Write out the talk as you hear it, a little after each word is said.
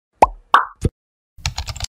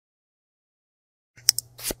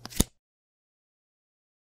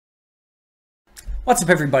What's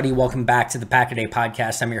up, everybody? Welcome back to the Pack a Day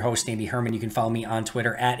podcast. I'm your host, Andy Herman. You can follow me on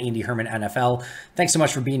Twitter at Andy Herman NFL. Thanks so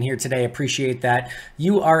much for being here today. Appreciate that.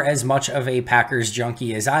 You are as much of a Packers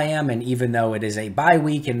junkie as I am, and even though it is a bye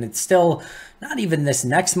week and it's still not even this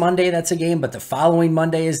next Monday that's a game, but the following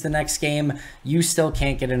Monday is the next game, you still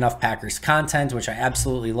can't get enough Packers content, which I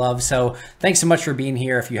absolutely love. So thanks so much for being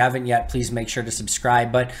here. If you haven't yet, please make sure to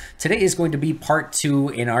subscribe. But today is going to be part 2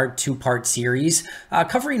 in our 2-part series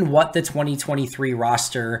covering what the 2023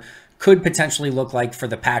 roster could potentially look like for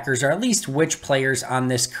the Packers, or at least which players on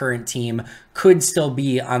this current team could still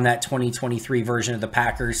be on that 2023 version of the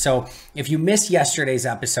Packers. So if you missed yesterday's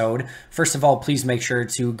episode, first of all, please make sure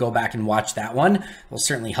to go back and watch that one. It will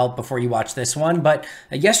certainly help before you watch this one. But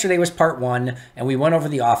yesterday was part 1, and we went over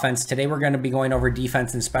the offense. Today we're going to be going over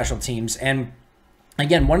defense and special teams. And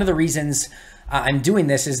again, one of the reasons I'm doing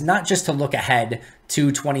this is not just to look ahead to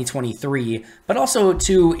 2023, but also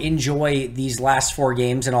to enjoy these last 4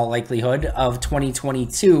 games in all likelihood of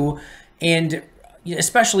 2022, and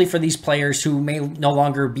especially for these players who may no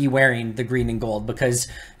longer be wearing the green and gold, because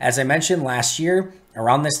as I mentioned last year,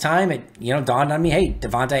 around this time, it dawned on me, hey,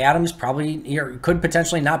 Davante Adams probably could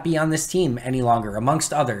potentially not be on this team any longer,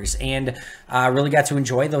 amongst others, and really got to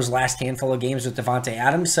enjoy those last handful of games with Davante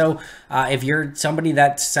Adams. So if you're somebody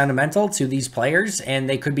that's sentimental to these players and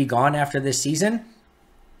they could be gone after this season,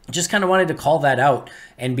 just kind of wanted to call that out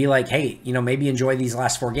and be like, hey, maybe enjoy these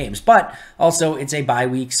last 4 games. But also it's a bye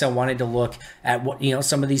week, so wanted to look at what,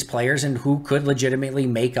 some of these players and who could legitimately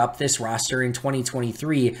make up this roster in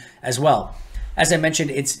 2023 as well. As I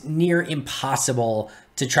mentioned, it's near impossible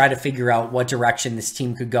to try to figure out what direction this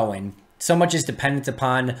team could go in. So much is dependent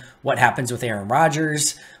upon what happens with Aaron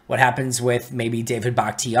Rodgers, what happens with maybe David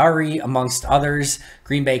Bakhtiari, amongst others.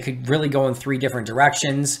 Green Bay could really go in 3 different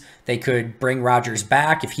directions. They could bring Rodgers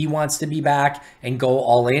back if he wants to be back and go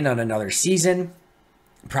all in on another season.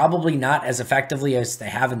 Probably not as effectively as they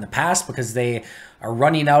have in the past because they are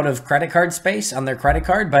running out of credit card space on their credit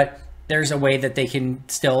card, but there's a way that they can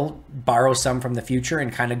still borrow some from the future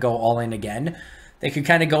and kind of go all in again. They could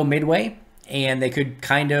kind of go midway, and they could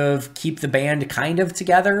kind of keep the band kind of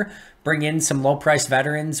together, bring in some low-priced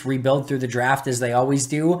veterans, rebuild through the draft as they always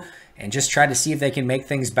do, and just try to see if they can make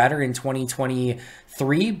things better in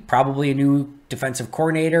 2023. Probably a new defensive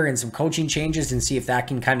coordinator and some coaching changes, and see if that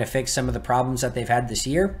can kind of fix some of the problems that they've had this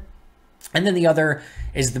year. And then the other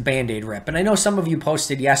is the Band-Aid rip. And I know some of you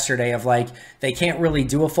posted yesterday of like, they can't really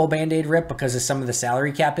do a full Band-Aid rip because of some of the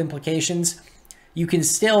salary cap implications. You can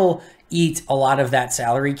still eat a lot of that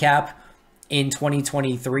salary cap in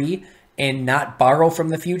 2023 and not borrow from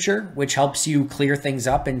the future, which helps you clear things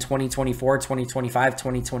up in 2024, 2025,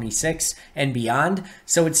 2026, and beyond.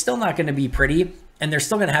 So it's still not going to be pretty. And they're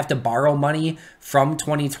still going to have to borrow money from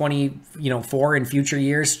 2024 in future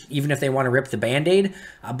years, even if they want to rip the Band-Aid.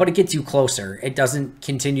 But it gets you closer. It doesn't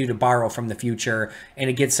continue to borrow from the future. And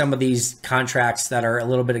it gets some of these contracts that are a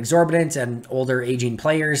little bit exorbitant and older aging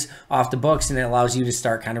players off the books. And it allows you to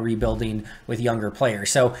start kind of rebuilding with younger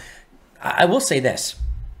players. So I will say this,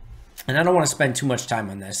 and I don't want to spend too much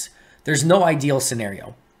time on this. There's no ideal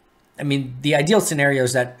scenario. I mean, the ideal scenario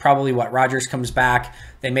is that probably Rodgers comes back,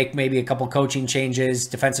 they make maybe a couple coaching changes,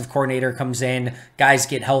 defensive coordinator comes in, guys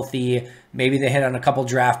get healthy, maybe they hit on a couple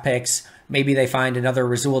draft picks, maybe they find another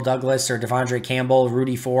Rasul Douglas or Devondre Campbell,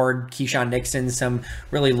 Rudy Ford, Keyshawn Nixon, some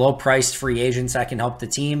really low-priced free agents that can help the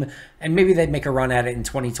team, and maybe they'd make a run at it in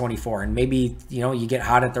 2024, and maybe, you get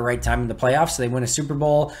hot at the right time in the playoffs, so they win a Super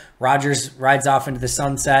Bowl, Rodgers rides off into the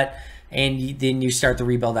sunset, and then you start the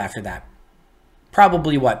rebuild after that.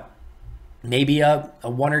 Probably maybe a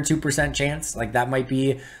 1 or 2% chance. Like that might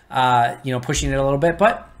be, pushing it a little bit,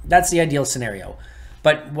 but that's the ideal scenario.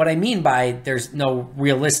 But what I mean by there's no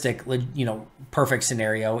realistic, perfect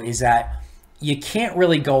scenario is that you can't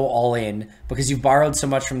really go all in because you've borrowed so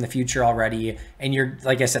much from the future already. And you're,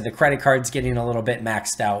 like I said, the credit card's getting a little bit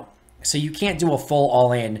maxed out. So you can't do a full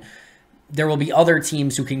all in. There will be other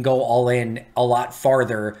teams who can go all in a lot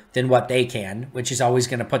farther than what they can, which is always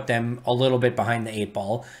going to put them a little bit behind the 8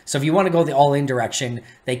 ball. So if you want to go the all in direction,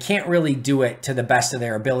 they can't really do it to the best of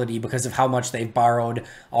their ability because of how much they've borrowed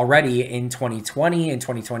already in 2020 and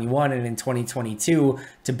 2021 and in 2022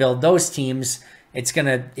 to build those teams. It's going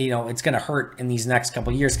to hurt in these next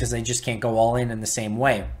couple of years because they just can't go all in the same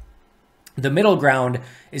way. The middle ground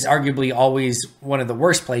is arguably always one of the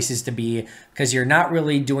worst places to be because you're not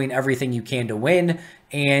really doing everything you can to win,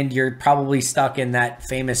 and you're probably stuck in that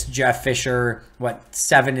famous Jeff Fisher,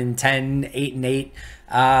 7-10,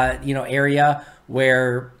 8-8, area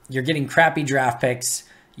where you're getting crappy draft picks,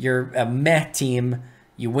 you're a meh team,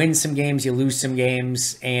 you win some games, you lose some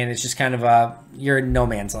games, and it's just kind of you're in no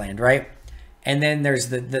man's land, right? And then there's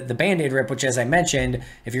the Band-Aid rip, which, as I mentioned,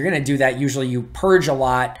 if you're going to do that, usually you purge a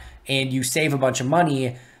lot and you save a bunch of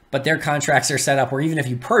money, but their contracts are set up where even if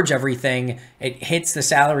you purge everything, it hits the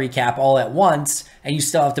salary cap all at once and you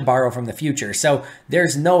still have to borrow from the future. So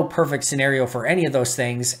there's no perfect scenario for any of those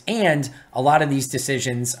things. And a lot of these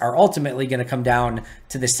decisions are ultimately going to come down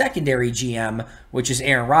to the secondary GM, which is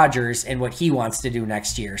Aaron Rodgers, and what he wants to do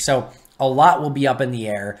next year. So a lot will be up in the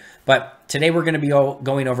air, but today we're going to be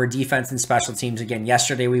going over defense and special teams. Again,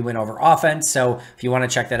 yesterday we went over offense. So if you want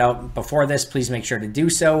to check that out before this, please make sure to do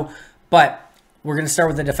so. But we're going to start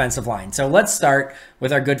with the defensive line. So let's start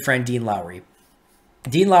with our good friend Dean Lowry.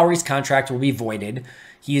 Dean Lowry's contract will be voided.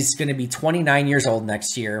 He's going to be 29 years old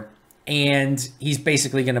next year, and he's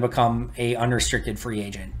basically going to become a unrestricted free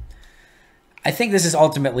agent. I think this is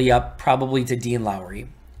ultimately up probably to Dean Lowry.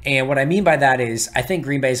 And what I mean by that is I think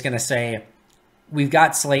Green Bay is going to say, we've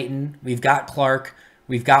got Slayton, we've got Clark,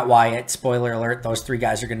 we've got Wyatt. Spoiler alert, those three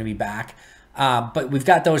guys are going to be back. But we've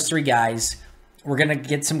got those three guys. We're going to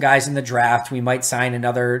get some guys in the draft. We might sign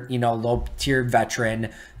another, low-tiered veteran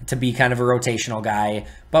to be kind of a rotational guy.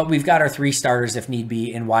 But we've got our three starters if need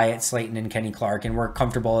be in Wyatt, Slayton, and Kenny Clark. And we're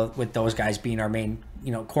comfortable with those guys being our main,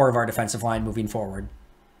 core of our defensive line moving forward.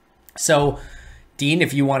 So, Dean,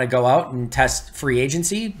 if you want to go out and test free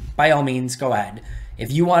agency, by all means, go ahead.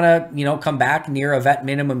 If you want to, come back near a vet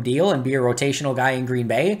minimum deal and be a rotational guy in Green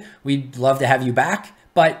Bay, we'd love to have you back.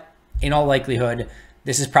 But in all likelihood,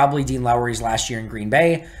 this is probably Dean Lowry's last year in Green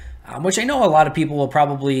Bay, which I know a lot of people will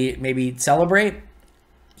probably maybe celebrate.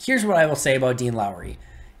 Here's what I will say about Dean Lowry.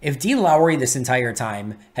 If Dean Lowry this entire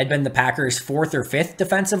time had been the Packers' fourth or fifth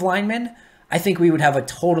defensive lineman, I think we would have a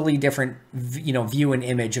totally different, view and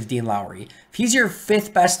image of Dean Lowry. If he's your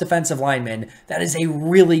fifth best defensive lineman, that is a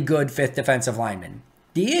really good fifth defensive lineman.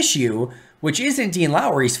 The issue, which isn't Dean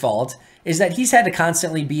Lowry's fault, is that he's had to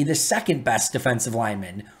constantly be the second best defensive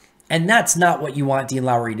lineman. And that's not what you want Dean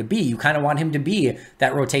Lowry to be. You kind of want him to be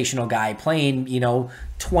that rotational guy playing,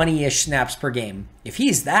 20-ish snaps per game. If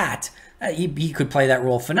he's that, he could play that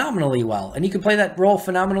role phenomenally well. And he could play that role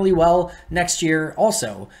phenomenally well next year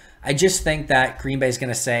also. I just think that Green Bay is going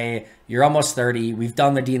to say, you're almost 30. We've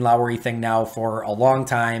done the Dean Lowry thing now for a long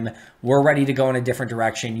time. We're ready to go in a different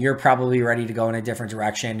direction. You're probably ready to go in a different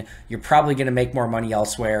direction. You're probably going to make more money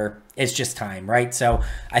elsewhere. It's just time, right? So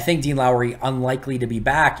I think Dean Lowry, unlikely to be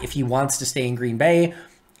back. If he wants to stay in Green Bay,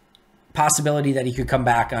 possibility that he could come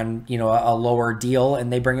back on, a lower deal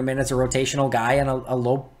and they bring him in as a rotational guy on a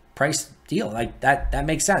low price deal. Like that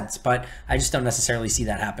makes sense, but I just don't necessarily see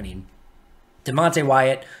that happening. Devonte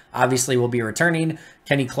Wyatt obviously will be returning.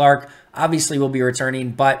 Kenny Clark obviously will be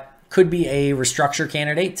returning, but could be a restructure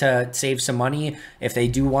candidate to save some money if they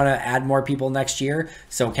do want to add more people next year.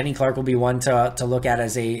 So Kenny Clark will be one to look at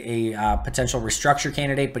as a potential restructure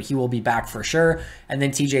candidate, but he will be back for sure. And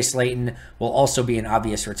then TJ Slayton will also be an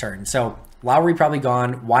obvious return. So Lowry probably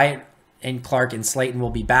gone. Wyatt and Clark and Slayton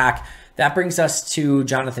will be back. That brings us to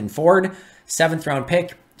Jonathan Ford, 7th round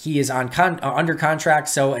pick. He is under contract,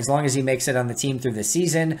 so as long as he makes it on the team through the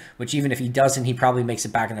season, which even if he doesn't, he probably makes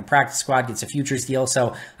it back in the practice squad, gets a futures deal.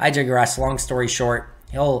 So I digress. Long story short,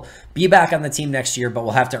 he'll be back on the team next year, but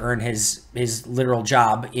will have to earn his literal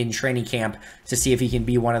job in training camp to see if he can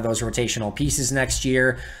be one of those rotational pieces next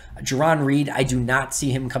year. Jarran Reed, I do not see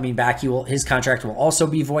him coming back. His contract will also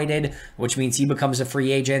be voided, which means he becomes a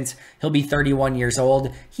free agent. He'll be 31 years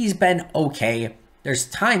old. He's been okay. There's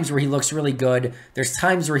times where he looks really good. There's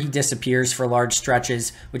times where he disappears for large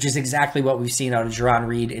stretches, which is exactly what we've seen out of Jarran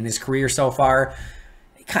Reed in his career so far.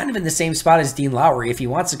 Kind of in the same spot as Dean Lowry. If he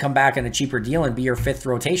wants to come back on a cheaper deal and be your fifth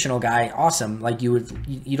rotational guy, awesome. Like you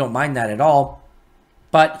don't mind that at all.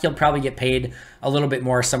 But he'll probably get paid a little bit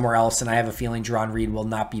more somewhere else, and I have a feeling Jarran Reed will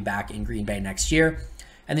not be back in Green Bay next year.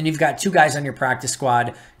 And then you've got two guys on your practice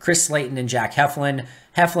squad, Chris Slayton and Jack Heflin.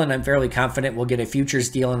 Heflin, I'm fairly confident, will get a futures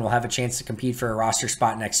deal and will have a chance to compete for a roster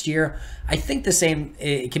spot next year. I think the same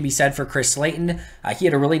can be said for Chris Slayton. He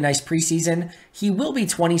had a really nice preseason. He will be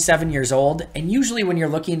 27 years old, and usually when you're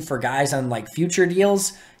looking for guys on like future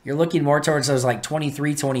deals, you're looking more towards those like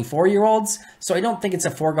 23, 24-year-olds. So I don't think it's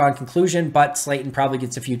a foregone conclusion, but Slayton probably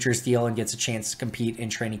gets a futures deal and gets a chance to compete in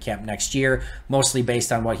training camp next year, mostly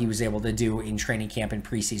based on what he was able to do in training camp and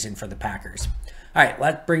preseason for the Packers. All right,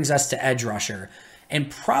 that brings us to edge rusher.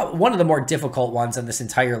 And one of the more difficult ones on this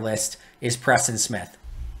entire list is Preston Smith.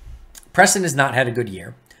 Preston has not had a good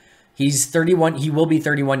year. He's 31. He will be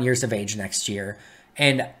 31 years of age next year.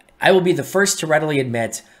 And I will be the first to readily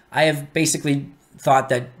admit, I have basically thought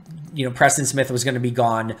that, Preston Smith was going to be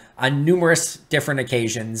gone on numerous different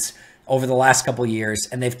occasions over the last couple of years,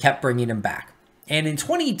 and they've kept bringing him back. And in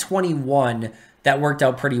 2021, that worked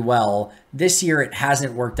out pretty well. This year, it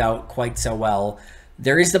hasn't worked out quite so well.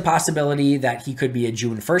 There is the possibility that he could be a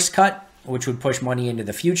June 1st cut, which would push money into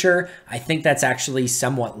the future. I think that's actually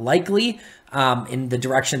somewhat likely in the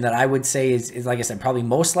direction that I would say is, like I said, probably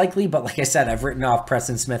most likely. But like I said, I've written off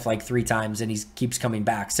Preston Smith like 3 times and he keeps coming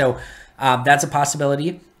back. So that's a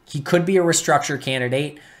possibility. He could be a restructure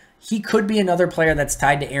candidate. He could be another player that's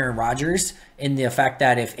tied to Aaron Rodgers in the effect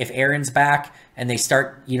that if Aaron's back and they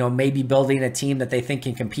start, maybe building a team that they think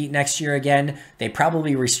can compete next year again, they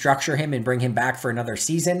probably restructure him and bring him back for another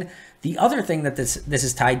season. The other thing that this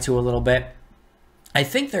is tied to a little bit, I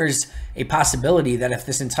think there's a possibility that if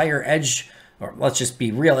this entire edge, or let's just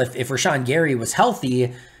be real, if Rashawn Gary was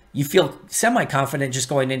healthy, you feel semi-confident just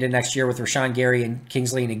going into next year with Rashawn Gary and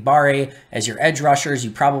Kingsley Enagbare as your edge rushers.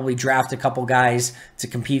 You probably draft a couple guys to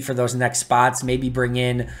compete for those next spots, maybe bring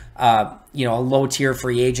in a low-tier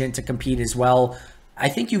free agent to compete as well. I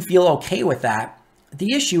think you feel okay with that.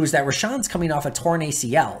 The issue is that Rashawn's coming off a torn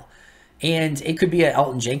ACL. And it could be an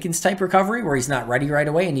Elton Jenkins type recovery where he's not ready right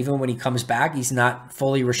away. And even when he comes back, he's not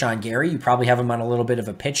fully Rashawn Gary. You probably have him on a little bit of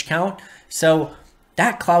a pitch count. So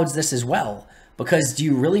that clouds this as well. Because do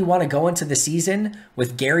you really want to go into the season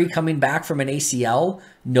with Gary coming back from an ACL,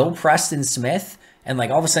 no Preston Smith, and like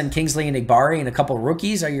all of a sudden Kingsley Enagbare and a couple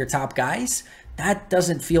rookies are your top guys? That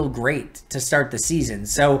doesn't feel great to start the season.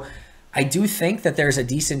 So I do think that there's a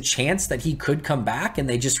decent chance that he could come back and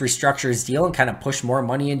they just restructure his deal and kind of push more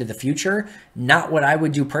money into the future. Not what I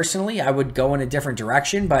would do personally. I would go in a different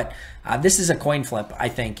direction, but this is a coin flip, I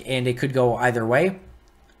think, and it could go either way.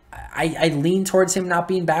 I lean towards him not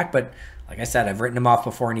being back, but like I said, I've written him off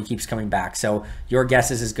before and he keeps coming back. So your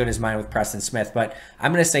guess is as good as mine with Preston Smith. But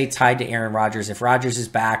I'm going to say tied to Aaron Rodgers. If Rodgers is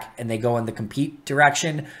back and they go in the compete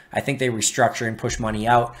direction, I think they restructure and push money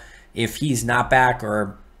out. If he's not back,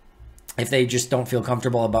 or if they just don't feel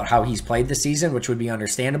comfortable about how he's played this season, which would be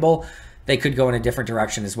understandable, they could go in a different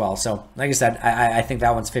direction as well. So like I said, I think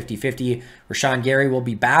that one's 50-50. Rashawn Gary will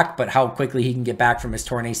be back, but how quickly he can get back from his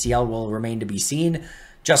torn ACL will remain to be seen.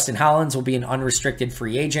 Justin Hollins will be an unrestricted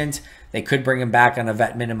free agent. They could bring him back on a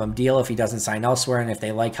vet minimum deal if he doesn't sign elsewhere and if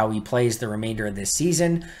they like how he plays the remainder of this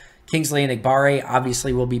season. Kingsley Enagbare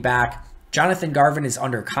obviously will be back. Jonathan Garvin is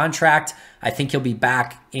under contract. I think he'll be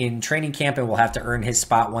back in training camp and will have to earn his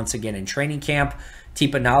spot once again in training camp.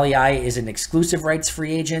 Tipa Naliai is an exclusive rights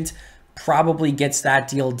free agent. Probably gets that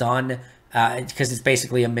deal done because it's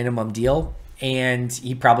basically a minimum deal. And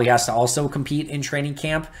he probably has to also compete in training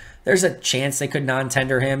camp. There's a chance they could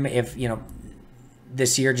non-tender him if,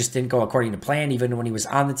 this year just didn't go according to plan. Even when he was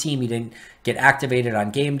on the team, he didn't get activated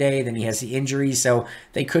on game day. Then he has the injury. So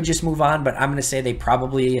they could just move on. But I'm going to say they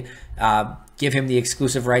probably give him the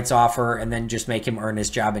exclusive rights offer and then just make him earn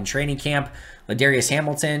his job in training camp. Ladarius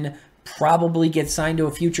Hamilton probably gets signed to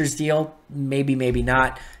a futures deal. Maybe, maybe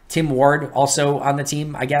not. Tim Ward also on the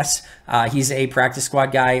team, I guess. He's a practice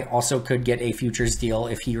squad guy. Also could get a futures deal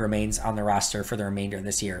if he remains on the roster for the remainder of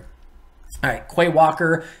this year. All right, Quay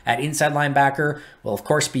Walker at inside linebacker will, of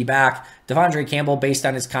course, be back. Devondre Campbell, based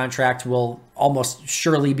on his contract, will almost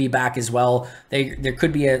surely be back as well. There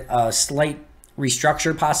could be a slight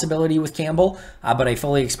restructure possibility with Campbell, but I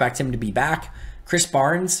fully expect him to be back. Chris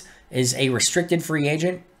Barnes is a restricted free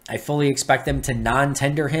agent. I fully expect them to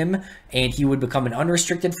non-tender him, and he would become an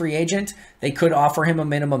unrestricted free agent. They could offer him a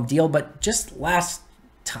minimum deal, but just last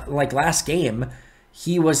game,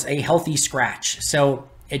 he was a healthy scratch. So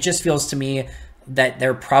it just feels to me that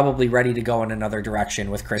they're probably ready to go in another direction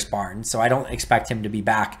with Chris Barnes. So I don't expect him to be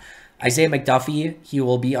back. Isaiah McDuffie, he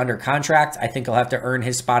will be under contract. I think he'll have to earn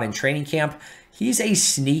his spot in training camp. He's a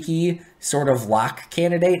sneaky sort of lock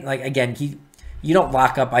candidate. Like, again, you don't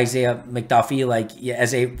lock up Isaiah McDuffie like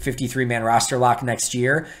as a 53-man roster lock next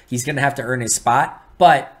year. He's going to have to earn his spot,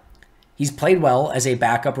 but he's played well as a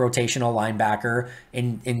backup rotational linebacker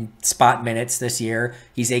in spot minutes this year.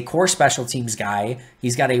 He's a core special teams guy.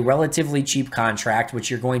 He's got a relatively cheap contract,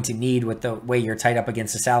 which you're going to need with the way you're tied up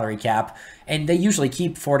against the salary cap. And they usually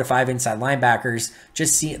keep 4 to 5 inside linebackers.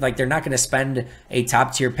 They're not going to spend a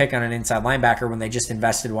top tier pick on an inside linebacker when they just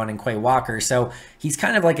invested one in Quay Walker. So he's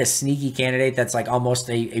kind of like a sneaky candidate that's like almost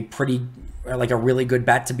a really good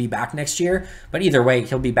bet to be back next year. But either way,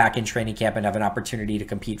 he'll be back in training camp and have an opportunity to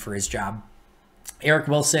compete for his job. Eric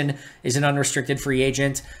Wilson is an unrestricted free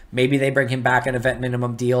agent. Maybe they bring him back on a vet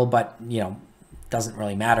minimum deal, but doesn't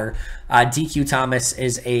really matter. DQ Thomas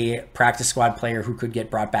is a practice squad player who could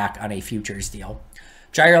get brought back on a futures deal.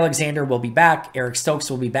 Jair Alexander will be back. Eric Stokes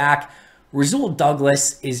will be back. Rasul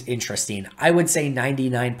Douglas is interesting. I would say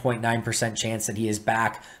 99.9% chance that he is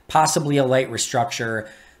back, possibly a light restructure.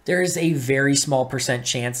 there is a very small percent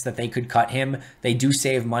chance that they could cut him. They do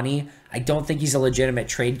save money. I don't think he's a legitimate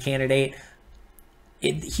trade candidate.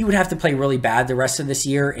 He would have to play really bad the rest of this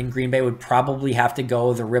year, and Green Bay would probably have to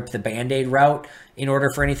go the rip the Band-Aid route in order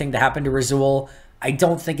for anything to happen to Rasul. I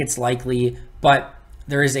don't think it's likely, but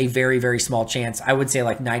there is a very, very small chance. I would say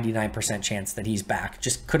like 99% chance that he's back.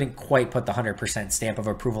 Just couldn't quite put the 100% stamp of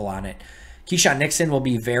approval on it. Keyshawn Nixon will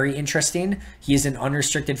be very interesting. He is an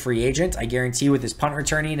unrestricted free agent. I guarantee with his punt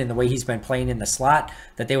returning and the way he's been playing in the slot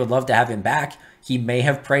that they would love to have him back. He may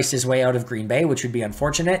have priced his way out of Green Bay, which would be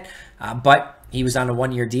unfortunate, but he was on a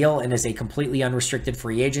one-year deal and is a completely unrestricted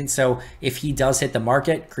free agent. So if he does hit the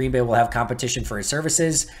market, Green Bay will have competition for his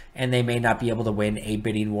services, and they may not be able to win a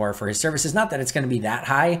bidding war for his services. Not that it's going to be that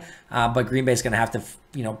high, but Green Bay is going to have to,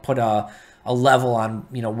 put a level on,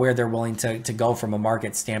 where they're willing to go from a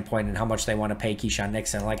market standpoint and how much they want to pay Keyshawn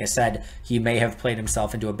Nixon. Like I said, he may have played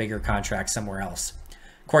himself into a bigger contract somewhere else.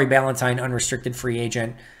 Corey Ballentine, unrestricted free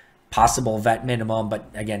agent. Possible vet minimum, but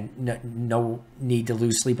again, no need to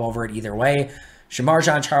lose sleep over it either way. Shamar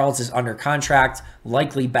Jean-Charles is under contract,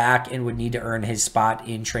 likely back, and would need to earn his spot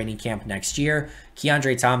in training camp next year.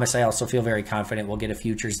 Keandre Thomas, I also feel very confident will get a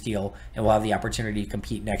futures deal and will have the opportunity to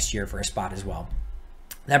compete next year for a spot as well.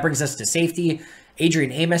 That brings us to safety.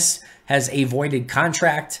 Adrian Amos has a voided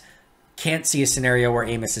contract. Can't see a scenario where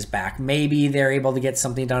Amos is back. Maybe they're able to get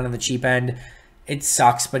something done on the cheap end. It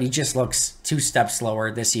sucks, but he just looks 2 steps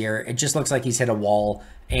slower this year. It just looks like he's hit a wall,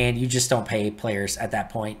 and you just don't pay players at that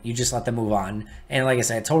point. You just let them move on. And like I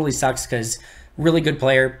said, it totally sucks because really good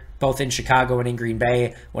player, both in Chicago and in Green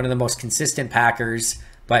Bay, one of the most consistent Packers,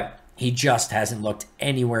 but he just hasn't looked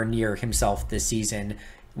anywhere near himself this season.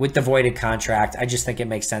 With the voided contract, I just think it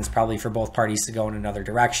makes sense probably for both parties to go in another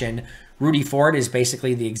direction. Rudy Ford is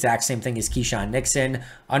basically the exact same thing as Keyshawn Nixon,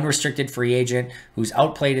 unrestricted free agent who's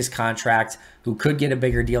outplayed his contract, who could get a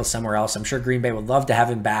bigger deal somewhere else. I'm sure Green Bay would love to have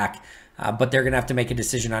him back, but they're going to have to make a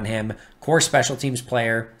decision on him. Core special teams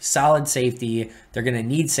player, solid safety. They're going to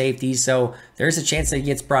need safeties, so there's a chance that he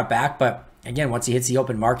gets brought back, but again, once he hits the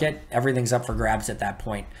open market, everything's up for grabs at that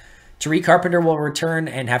point. Tariq Carpenter will return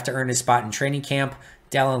and have to earn his spot in training camp.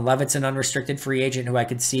 Dallin Levitt's an unrestricted free agent who I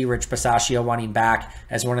could see Rich Bisaccia wanting back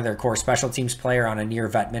as one of their core special teams player on a near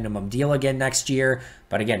vet minimum deal again next year.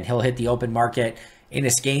 But again, he'll hit the open market.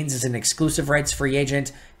 Innis Gaines is an exclusive rights free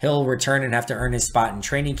agent. He'll return and have to earn his spot in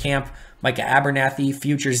training camp. Micah Abernathy,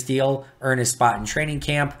 futures deal, earn his spot in training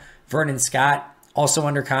camp. Vernon Scott, also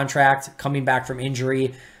under contract, coming back from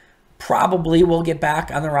injury. Probably will get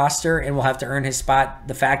back on the roster and will have to earn his spot.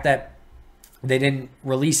 The fact that they didn't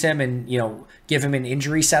release him and, give him an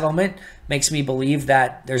injury settlement makes me believe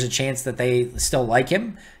that there's a chance that they still like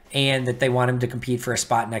him and that they want him to compete for a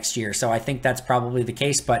spot next year. So I think that's probably the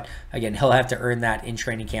case, but again, he'll have to earn that in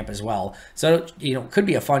training camp as well. So, it could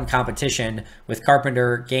be a fun competition with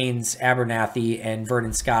Carpenter, Gaines, Abernathy, and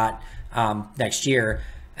Vernon Scott next year.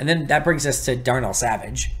 And then that brings us to Darnell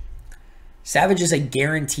Savage. Savage is a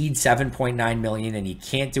guaranteed $7.9 million, and you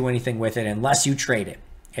can't do anything with it unless you trade it.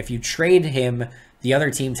 If you trade him, the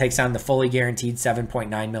other team takes on the fully guaranteed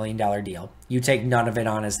 $7.9 million deal. You take none of it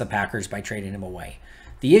on as the Packers by trading him away.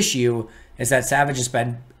 The issue is that Savage has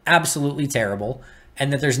been absolutely terrible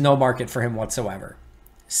and that there's no market for him whatsoever.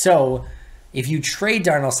 So if you trade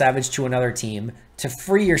Darnell Savage to another team to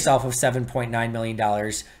free yourself of $7.9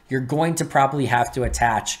 million, you're going to probably have to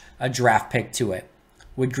attach a draft pick to it.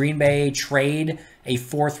 Would Green Bay trade a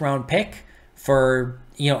 4th round pick for,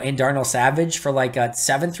 and Darnell Savage for like a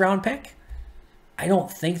 7th round pick? I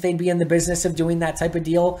don't think they'd be in the business of doing that type of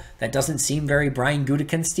deal. That doesn't seem very Brian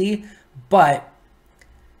Gutekunst-y, but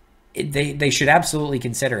they should absolutely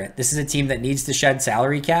consider it. This is a team that needs to shed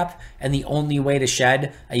salary cap, and the only way to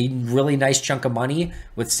shed a really nice chunk of money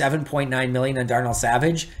with $7.9 million on Darnell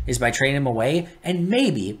Savage is by trading him away. And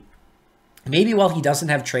maybe while he doesn't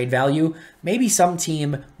have trade value, maybe some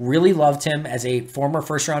team really loved him as a former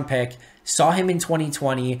 1st round pick, saw him in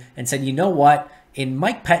 2020 and said, you know what, in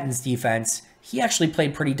Mike Pettine's defense, he actually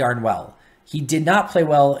played pretty darn well. He did not play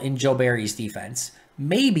well in Joe Barry's defense.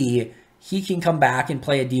 Maybe he can come back and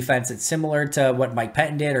play a defense that's similar to what Mike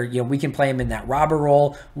Pettine did, or we can play him in that robber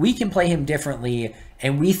role. We can play him differently,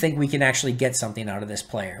 and we think we can actually get something out of this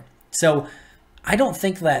player. So I don't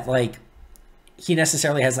think that he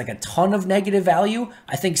necessarily has a ton of negative value.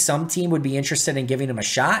 I think some team would be interested in giving him a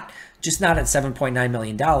shot, just not at $7.9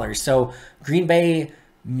 million. So Green Bay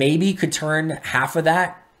maybe could turn half of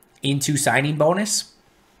that into signing bonus,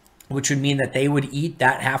 which would mean that they would eat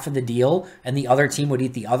that half of the deal and the other team would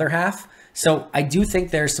eat the other half. So I do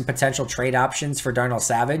think there's some potential trade options for Darnell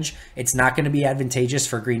Savage. It's not going to be advantageous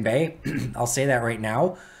for Green Bay. I'll say that right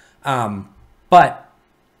now. But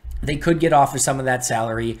they could get off of some of that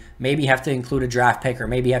salary, maybe have to include a draft pick or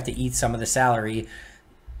maybe have to eat some of the salary.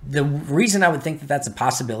 The reason I would think that that's a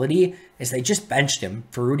possibility is they just benched him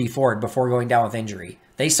for Rudy Ford before going down with injury.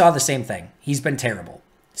 They saw the same thing. He's been terrible.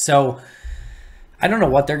 So I don't know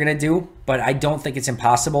what they're going to do, but I don't think it's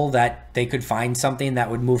impossible that they could find something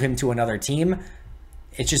that would move him to another team.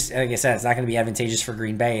 It's just, like I said, it's not going to be advantageous for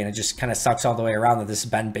Green Bay, and it just kind of sucks all the way around that this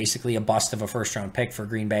has been basically a bust of a first-round pick for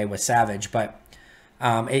Green Bay with Savage. But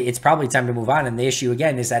it's probably time to move on. And the issue,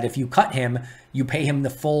 again, is that if you cut him, you pay him the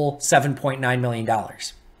full $7.9 million.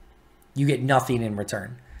 You get nothing in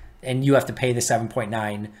return. And you have to pay the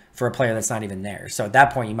 7.9 for a player that's not even there. So at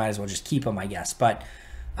that point, you might as well just keep him, I guess. But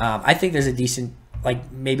I think there's a decent,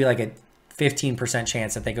 maybe like a 15%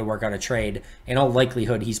 chance that they could work out a trade. In all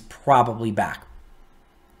likelihood, he's probably back,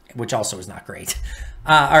 which also is not great.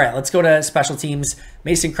 All right, let's go to special teams.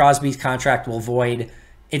 Mason Crosby's contract will void.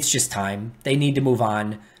 It's just time. They need to move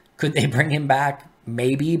on. Could they bring him back?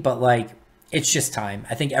 Maybe, but it's just time.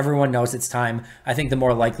 I think everyone knows it's time. I think the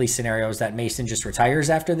more likely scenario is that Mason just retires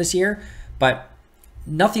after this year, but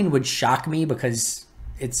nothing would shock me because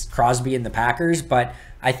it's Crosby and the Packers, but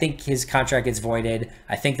I think his contract gets voided.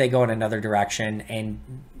 I think they go in another direction, and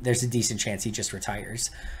there's a decent chance he just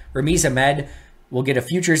retires. Ramiz Ahmed will get a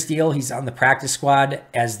futures deal. He's on the practice squad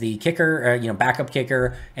as the kicker, backup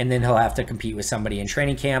kicker, and then he'll have to compete with somebody in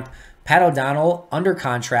training camp. Pat O'Donnell, under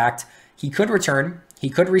contract. He could return. He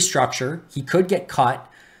could restructure. He could get cut.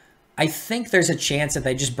 I think there's a chance that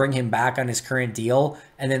they just bring him back on his current deal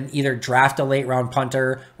and then either draft a late round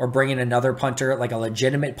punter or bring in another punter, like a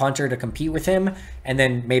legitimate punter, to compete with him, and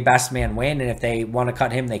then may best man win. And if they want to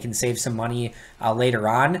cut him, they can save some money later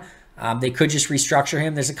on. They could just restructure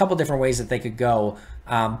him. There's a couple different ways that they could go,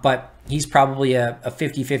 but he's probably a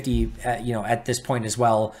 50-50, at this point as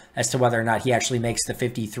well, as to whether or not he actually makes the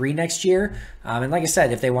 53 next year. And like I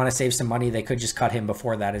said, if they want to save some money, they could just cut him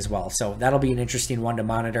before that as well. So that'll be an interesting one to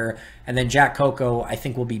monitor. And then Jack Coco, I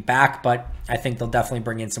think, will be back, but I think they'll definitely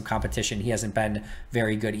bring in some competition. He hasn't been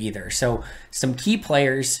very good either. So some key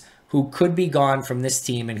players who could be gone from this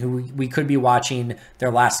team and who we could be watching their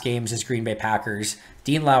last games as Green Bay Packers: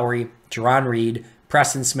 Dean Lowry, Jarran Reed,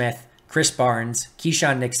 Preston Smith, Chris Barnes,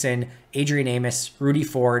 Keyshawn Nixon, Adrian Amos, Rudy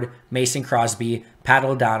Ford, Mason Crosby, Pat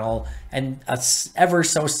O'Donnell, and a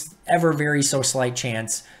ever very slight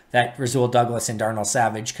chance that Rasul Douglas and Darnell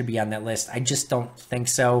Savage could be on that list. I just don't think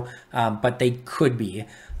so, but they could be.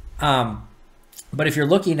 But if you're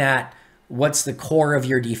looking at what's the core of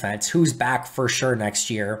your defense, who's back for sure next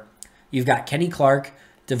year, you've got Kenny Clark,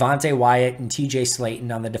 Devontae Wyatt, and TJ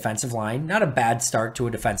Slayton on the defensive line. Not a bad start to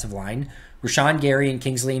a defensive line. Rashawn Gary and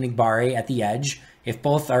Kingsley Enagbare at the edge. If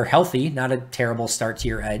both are healthy, not a terrible start to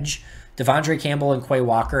your edge. Devondre Campbell and Quay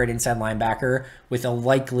Walker at inside linebacker, with a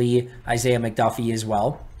likely Isaiah McDuffie as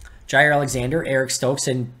well. Jair Alexander, Eric Stokes,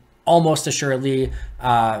 and almost assuredly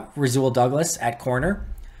Rasul Douglas at corner.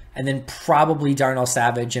 And then probably Darnell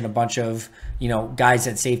Savage and a bunch of, guys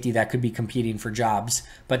at safety that could be competing for jobs.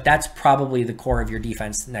 But that's probably the core of your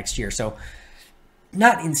defense next year. So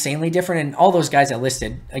not insanely different. And all those guys I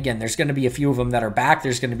listed, again, there's going to be a few of them that are back.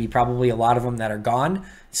 There's going to be probably a lot of them that are gone.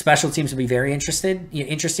 Special teams will be very interesting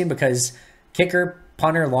because kicker,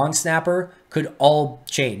 punter, long snapper could all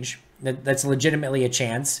change. That's legitimately a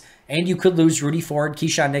chance. And you could lose Rudy Ford,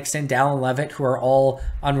 Keyshawn Nixon, Dallin Leavitt, who are all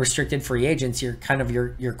unrestricted free agents. You're kind of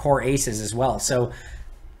your core aces as well. So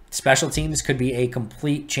special teams could be a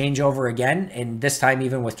complete changeover again, and this time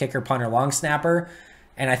even with kicker, punter, long snapper.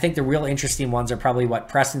 And I think the real interesting ones are probably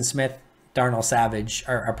Preston Smith, Darnell Savage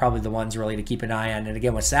are probably the ones really to keep an eye on. And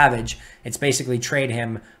again, with Savage, it's basically trade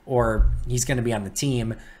him or he's going to be on the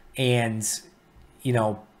team. And,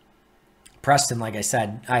 Preston, like I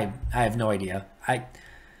said, I have no idea.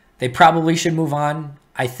 They probably should move on.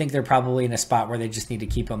 I think they're probably in a spot where they just need to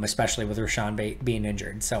keep him, especially with Rashawn being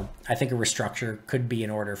injured. So I think a restructure could be in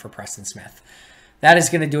order for Preston Smith. That is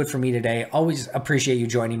going to do it for me today. Always appreciate you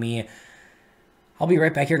joining me. I'll be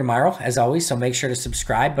right back here tomorrow, as always, so make sure to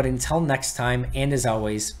subscribe. But until next time, and as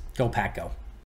always, go Pack Go.